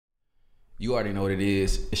You already know what it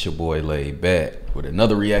is. It's your boy Laid Back with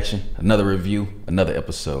another reaction, another review, another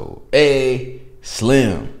episode. Hey,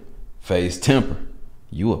 Slim, Faze temper,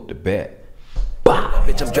 you up to bat.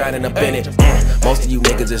 Bitch, I'm drowning up in it. Most of you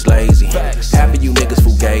niggas is lazy. Half of you niggas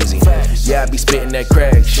fugazi. Yeah, I be spitting that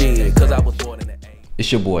crack shit, cause I was born in the 80s.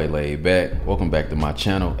 It's your boy Laid Back. Welcome back to my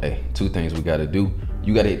channel. Hey, two things we gotta do.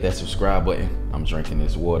 You gotta hit that subscribe button. I'm drinking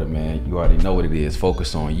this water, man. You already know what it is.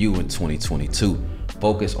 Focus on you in 2022.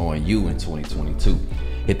 Focus on you in 2022.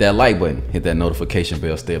 Hit that like button. Hit that notification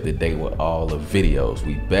bell. Stay up to date with all the videos.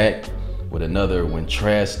 We back with another When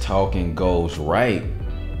Trash Talking Goes Right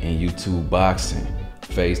in YouTube boxing.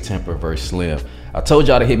 Faze temper versus Slim. I told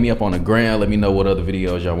y'all to hit me up on the gram. Let me know what other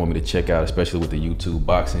videos y'all want me to check out, especially with the YouTube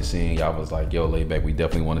boxing scene. Y'all was like, yo, Laid Back, we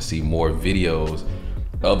definitely want to see more videos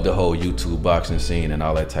of the whole YouTube boxing scene and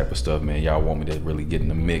all that type of stuff, man. Y'all want me to really get in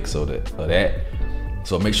the mix of that.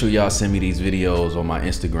 So make sure y'all send me these videos on my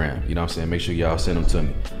Instagram. You know what I'm saying? Make sure y'all send them to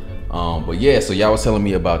me. But yeah, so y'all was telling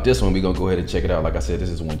me about this one. We're gonna go ahead and check it out. Like I said, this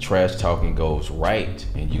is When Trash Talking Goes Right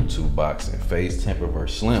in YouTube boxing. Faze temper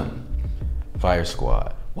versus Slim. Fire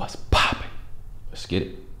Squad. What's poppin'? Let's get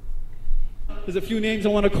it. There's a few names I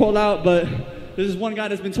want to call out, but there's this one guy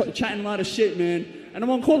that's been chatting a lot of shit, man. And I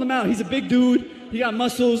want to call him out. He's a big dude. He got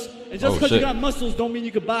muscles. And just because you got muscles don't mean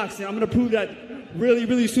you can box. And I'm going to prove that really,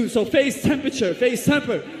 really soon. So Faze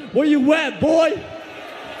temper. Where you at, boy?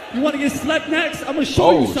 You want to get slept next? I'm going to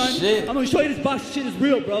show you, son. Shit. I'm going to show you this boxing shit is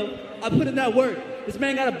real, bro. I put in that work. This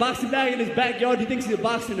man got a boxing bag in his backyard. He thinks he's a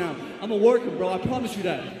boxer now. I'm going to work him, bro. I promise you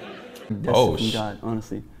that. God,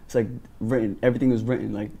 honestly. It's like written. Everything was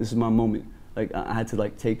written. Like, this is my moment. Like, I had to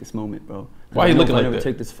like take this moment, bro. Why are you looking like that? If I never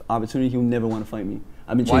take this opportunity, he would never want to fight me.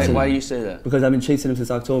 I've been chasing Why do you say that? Because I've been chasing him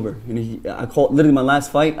since October. And I called, literally my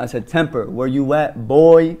last fight, I said, temper, where you at,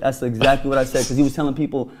 boy? That's exactly what I said. Because he was telling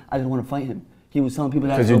people I didn't want to fight him. He was telling people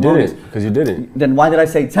that. Because you didn't. Then why did I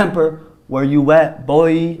say temper? Where you at,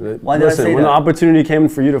 boy? Why did I say that? When the opportunity came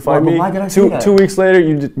for you to fight me, why did I say that? 2 weeks later,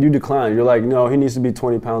 you declined. You're like, no, he needs to be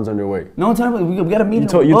 20 pounds underweight. No, we gotta meet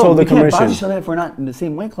him. You told the commission. We can't box each other if we're not in the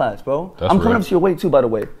same weight class, bro. That's I'm coming up to your weight too, by the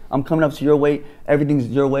way. I'm coming up to your weight. Everything's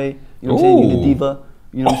your way. You know what I'm saying? You the diva.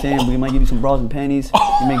 You know what I'm saying? We might give you some bras and panties.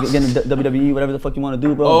 You may get in the WWE, whatever the fuck you want to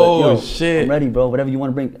do, bro. Oh, but, yo, shit. I'm ready, bro. Whatever you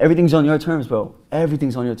want to bring. Everything's on your terms, bro.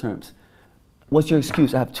 Everything's on your terms. What's your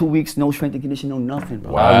excuse? I have 2 weeks, no strength and condition, no nothing,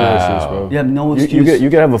 bro. Wow. I have no excuse, bro. You have no excuse. You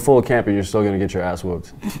could have a full camp and you're still gonna get your ass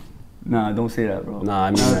whooped. Nah, don't say that, bro. Nah,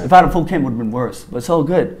 I mean that. If I had a full camp, it would have been worse. But it's all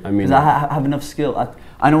good. I mean, because I have enough skill.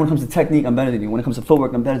 I know when it comes to technique, I'm better than you. When it comes to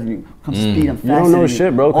footwork, I'm better than you. When it comes to speed, I'm faster than you. You don't know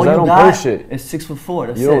shit, bro, because I don't post shit. It's 6'4".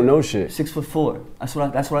 That's you don't know shit.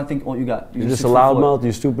 6'4". That's what I think all you got. You're just a loudmouth,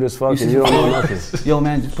 you're stupid as fuck, and you don't know nothing. Yo,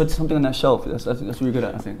 man, just put something on that shelf. That's what you're good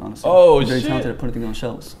at, I think, honestly. Oh, you're very shit. talented at putting things on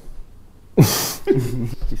shelves. He's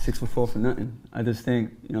 6'4" for nothing. I just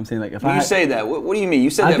think, you know what I'm saying? Like, if You say that, what do you mean? You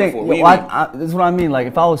said that before. What do you mean? This is what I mean. Like,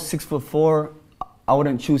 if I was 6'4", I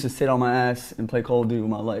wouldn't choose to sit on my ass and play Call of Duty with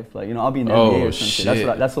my life. Like, you know, I'll be in the NBA or some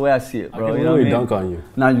shit. That's the way I see it, bro. I can you know literally dunk on you.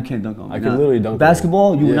 Nah, you can't dunk on me. I can literally dunk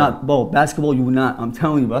basketball, on you. You would not, bro. Basketball, you would not. I'm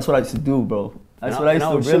telling you, bro. That's what I used to do, bro. That's what I used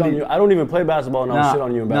to really. Shit on you. I don't even play basketball, and I'll shit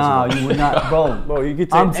on you in basketball. Nah, you would not, bro. Bro, you could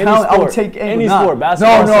take I'm any telling, sport. I would take any sport.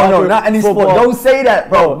 Basketball, no, not any football. sport. Don't say that,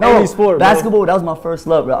 bro. No, any sport, bro. Basketball, that was my first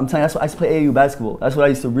love, bro. I'm telling you, that's what I used to play AAU basketball. That's what I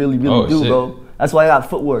used to really do, bro. That's why I got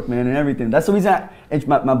footwork, man, and everything. That's the reason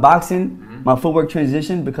my boxing, my footwork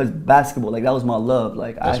transitioned because basketball. Like, that was my love.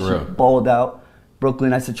 Like, I actually balled out.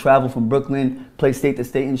 Brooklyn, I used to travel from Brooklyn, play state to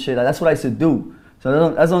state and shit. Like, that's what I used to do.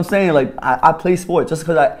 So that's what I'm saying. Like, I play sports just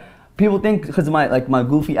because people think because of my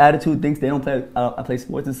goofy attitude thinks they don't play. I play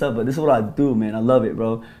sports and stuff, but this is what I do, man. I love it,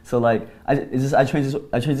 bro. So like, I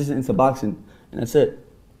transition into boxing, and that's it.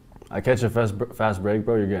 I catch a fast break,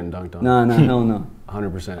 bro. You're getting dunked on. No.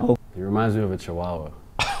 100%. He reminds me of a Chihuahua.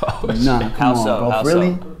 Nah, come on, bro.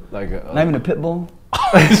 Really? Like not even a pit bull.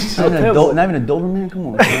 Not even a Doberman. Come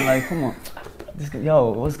on, man. Like, come on.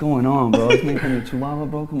 Yo, what's going on, bro? This man coming to Chihuahua,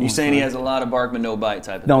 bro? Come on. You saying he has a lot of bark but no bite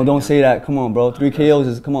type of thing? No, don't say that. Come on, bro. 3 KOs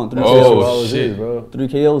is, come on. 3 Oh, shit, bro. 3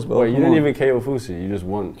 KOs, bro. Wait, you didn't even KO Fusi. You just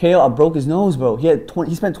won. KO, I broke his nose, bro. He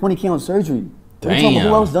spent 20K on surgery. Damn.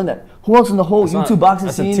 Who else done that? Who else in the whole YouTube boxing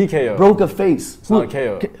scene broke a face? It's not a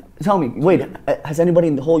KO. Tell me, wait, has anybody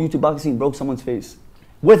in the whole YouTube boxing scene broke someone's face?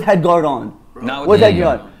 With head guard on. Not with head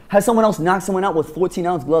guard. Has someone else knocked someone out with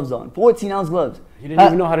 14-ounce gloves on? 14-ounce gloves. He didn't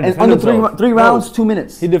even know how to defend himself. Under three rounds, 2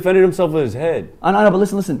 minutes. He defended himself with his head. I know, but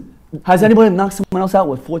listen. Has anybody knocked someone else out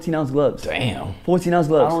with 14-ounce gloves? Damn. 14-ounce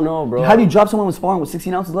gloves. I don't know, bro. Have you dropped someone with sparring with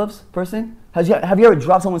 16-ounce gloves, first thing? Have you ever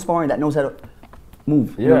dropped someone sparring that knows how to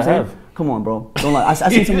move? You know what I'm saying? Come on, bro. Don't lie. I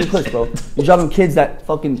seen some of your clips, bro. You're dropping kids that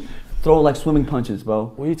fucking throw like swimming punches,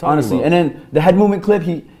 bro. What are you talking Honestly. about? And then the head movement clip,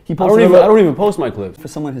 he posted. I don't even post my clips. For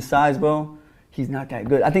someone his size, bro, he's not that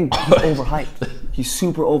good. I think he's overhyped. He's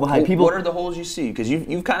super overhyped. People. What are the holes you see? Because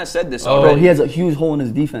you've kind of said this Bro, already. he has a huge hole in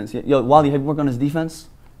his defense. Yo, Wally, have you worked on his defense?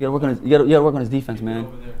 You gotta work on his defense, man.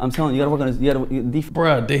 I'm telling you, you gotta work on his defense.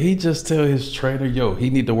 Bruh, did he just tell his trainer, yo, he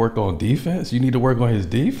need to work on defense? You need to work on his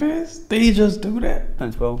defense? Did he just do that?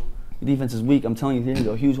 Defense, bro. Your defense is weak. I'm telling you, there's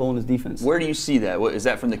a huge hole in his defense. Where do you see that? Is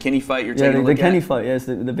that from the Kenny fight you're taking a look the at? Kenny fight, yes.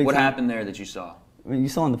 The big What time. happened there that you saw? I mean, you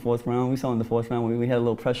saw in the fourth round. We saw in the fourth round when we had a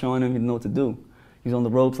little pressure on him. He didn't know what to do. He's on the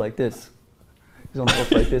ropes like this. He's on the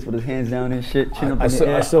ropes like this with his hands down and shit, chin up in the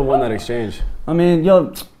air. I still won that exchange. I mean,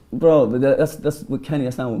 yo, bro, that's with Kenny.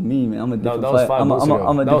 That's not with me, man. I'm a different that was 5 months ago.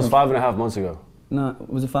 That was different 5.5 months ago. No,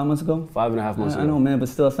 was it 5 months ago? 5.5 months ago. I know, man, but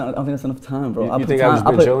still, I don't think that's enough time, bro. You think I've just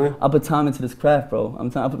been chilling? I put time into this craft, bro.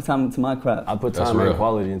 I put time into my craft. I put time and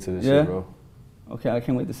quality into this shit, bro. Okay, I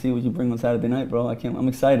can't wait to see what you bring on Saturday night, bro. I'm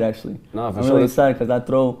excited, actually. Nah, for I'm sure. really excited because I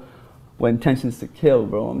throw with intentions to kill,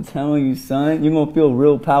 bro. I'm telling you, son, you're gonna feel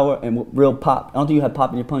real power and real pop. I don't think you have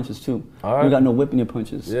pop in your punches, too. All right. You got no whip in your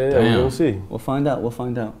punches. Yeah, we're gonna see. We'll find out. We'll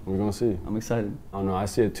find out. We're gonna see. I'm excited. I don't know. I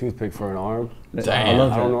see a toothpick for an arm. Damn. I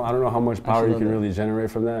love that. I don't know how much power you can really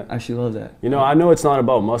generate from that. I actually love that. You know, I know it's not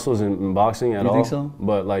about muscles in boxing at all. You think so?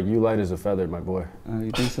 But like, you light as a feather, my boy.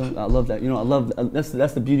 You think so? I love that. You know, I love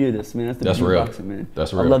that's the beauty of this, man. That's the beauty real. of boxing, man.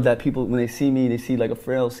 That's real. I love that people when they see me, they see like a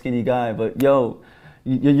frail, skinny guy. But yo,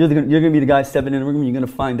 you're gonna be the guy stepping in the room. You're gonna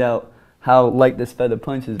find out how light this feather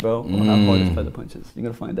punches, bro. Or how hard this feather punches. You're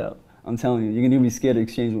gonna find out. I'm telling you, you're gonna be scared to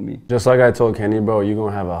exchange with me. Just like I told Kenny, bro, you're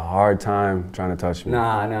gonna have a hard time trying to touch me.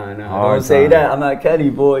 Nah. Don't say that. I'm not Kenny,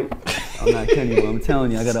 boy. I'm not Kenny, boy. I'm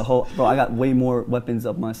telling you, I got way more weapons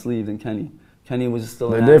up my sleeve than Kenny. Kenny was still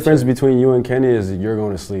The difference between you and Kenny is that you're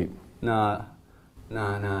going to sleep. Nah.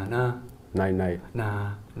 Night night.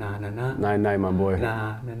 Nah. Night night, my boy.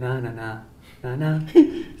 Nah.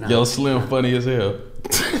 Yo, Slim funny as hell.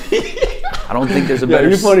 I don't think there's a better...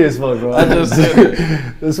 You're funny as fuck, bro. I just said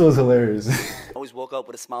it. This was hilarious. I always woke up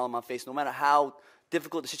with a smile on my face, no matter how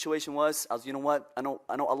difficult the situation was. I was, you know what? I know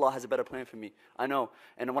Allah has a better plan for me. I know.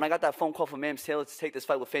 And when I got that phone call from Mams Taylor to take this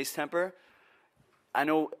fight with Faze temperr, I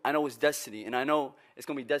know it's destiny, and I know it's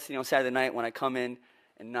gonna be destiny on Saturday night when I come in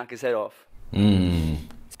and knock his head off.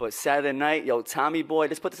 But Saturday night, yo, Tommy boy,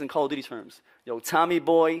 let's put this in Call of Duty terms. Yo, Tommy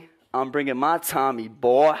boy, I'm bringing my Tommy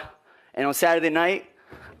boy, and on Saturday night,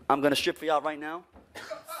 I'm gonna strip for y'all right now.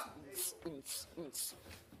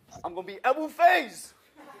 I'm gonna be Abu Faze.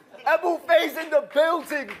 Abu Faze in the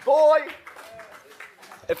building, boy.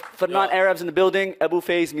 For non-Arabs in the building, Abu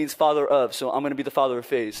Faze means father of, so I'm gonna be the father of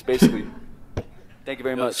Faze, basically. Thank you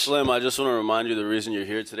very much. Slim, I just want to remind you the reason you're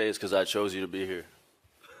here today is because I chose you to be here.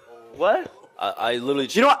 What? I literally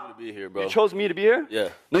chose you to be here, bro. You chose me to be here? Yeah.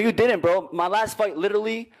 No, you didn't, bro. My last fight,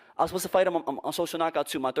 literally, I was supposed to fight him on Social Knockout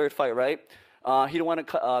 2, my third fight, right? He didn't want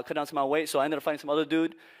to cut down to my weight, so I ended up fighting some other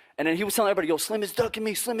dude. And then he was telling everybody, yo, Slim is ducking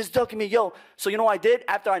me, Slim is ducking me, yo. So you know what I did?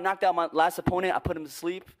 After I knocked out my last opponent, I put him to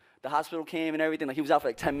sleep. The hospital came and everything. Like, he was out for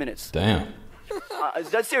like 10 minutes. Damn.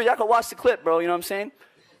 That's serious. Y'all can watch the clip, bro. You know what I'm saying?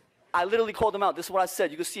 I literally called him out. This is what I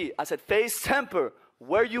said. You can see it. I said, Faze temperr,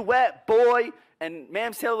 where you at, boy? And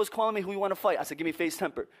Mams Taylor was calling me who you want to fight. I said, give me Faze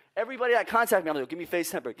temperr. Everybody that contacted me, I'm like, give me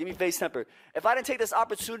Faze temperr. Give me Faze temperr. If I didn't take this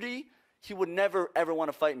opportunity, he would never, ever want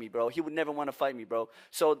to fight me, bro. He would never want to fight me, bro.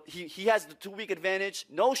 So he has the 2-week advantage.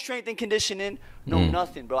 No strength and conditioning. No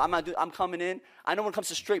nothing, bro. I'm coming in. I know when it comes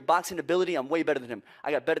to straight boxing ability, I'm way better than him. I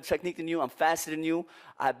got better technique than you. I'm faster than you.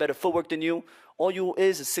 I have better footwork than you. All you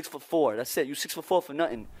is 6'4". That's it. You 6'4" for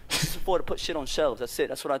nothing. 6'4" to put shit on shelves. That's it.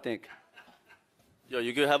 That's what I think. Yo,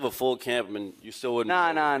 you could have a full camp and you still wouldn't.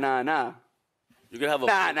 Nah. You could have a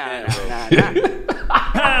full camp, bro.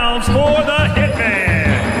 Pounds for the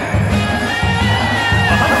Hitman.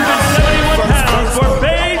 171 pounds for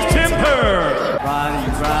Faze temperr.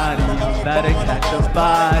 Roddy, better catch a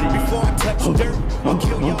body. Before I touch your dirt, I'll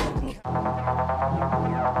kill you.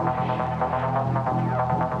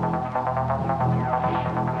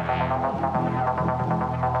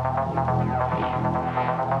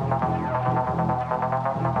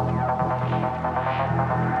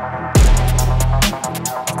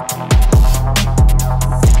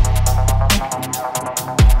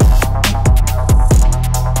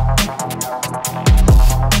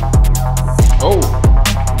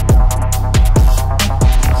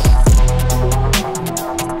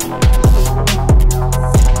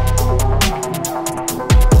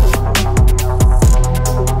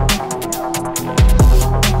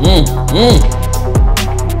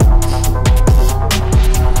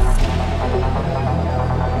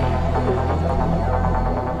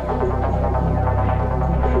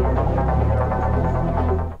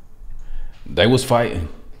 They was fighting.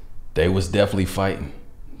 They was definitely fighting.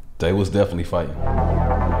 They was definitely fighting.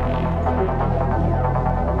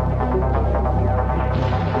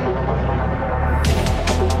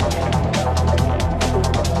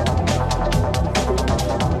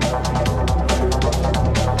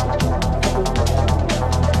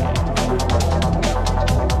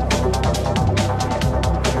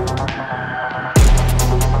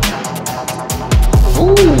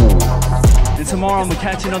 And tomorrow I'm gonna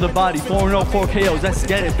catch another body. 4-0, 4 KOs. Let's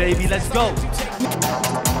get it, baby. Let's go.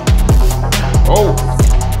 Oh.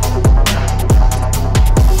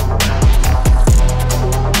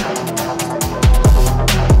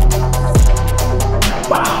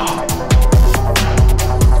 Wow.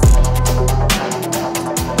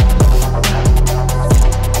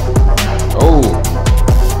 Oh.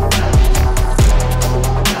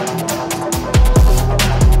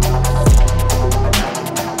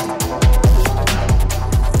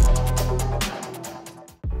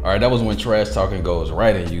 All right, that was when trash talking goes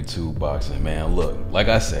right in YouTube boxing, man. Look, like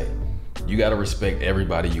I say, you gotta respect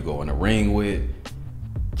everybody you go in the ring with.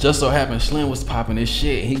 Just so happened Slim was popping his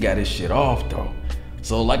shit, and he got his shit off though.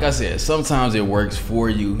 So like I said, sometimes it works for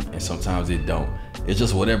you and sometimes it don't. It's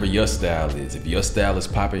just whatever your style is. If your style is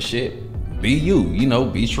popping shit, be you, you know,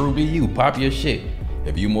 be true, be you, pop your shit.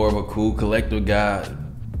 If you more of a cool collector guy,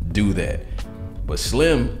 do that. But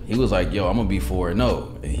Slim, he was like, yo, I'm gonna be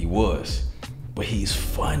 4-0, and he was. But he's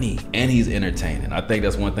funny and he's entertaining. I think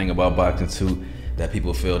that's one thing about boxing too, that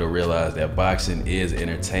people fail to realize, that boxing is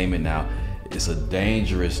entertainment. Now, it's a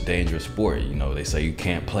dangerous, dangerous sport. You know, they say you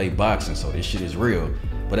can't play boxing, so this shit is real.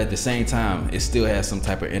 But at the same time, it still has some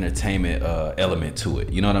type of entertainment element to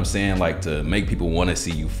it. You know what I'm saying? Like to make people want to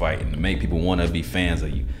see you fight and to make people want to be fans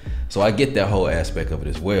of you. So I get that whole aspect of it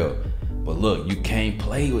as well. But look, you can't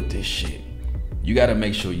play with this shit. You gotta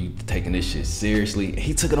make sure you taking this shit seriously.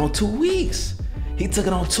 He took it on 2 weeks. He took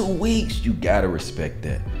it on 2 weeks. You gotta respect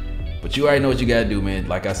that. But you already know what you gotta do, man.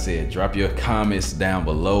 Like I said, drop your comments down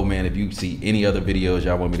below, man. If you see any other videos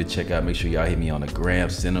y'all want me to check out, make sure y'all hit me on the gram,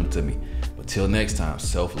 send them to me. But till next time,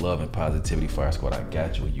 self-love and positivity, Fire Squad, I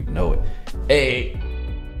got you and you know it. Hey.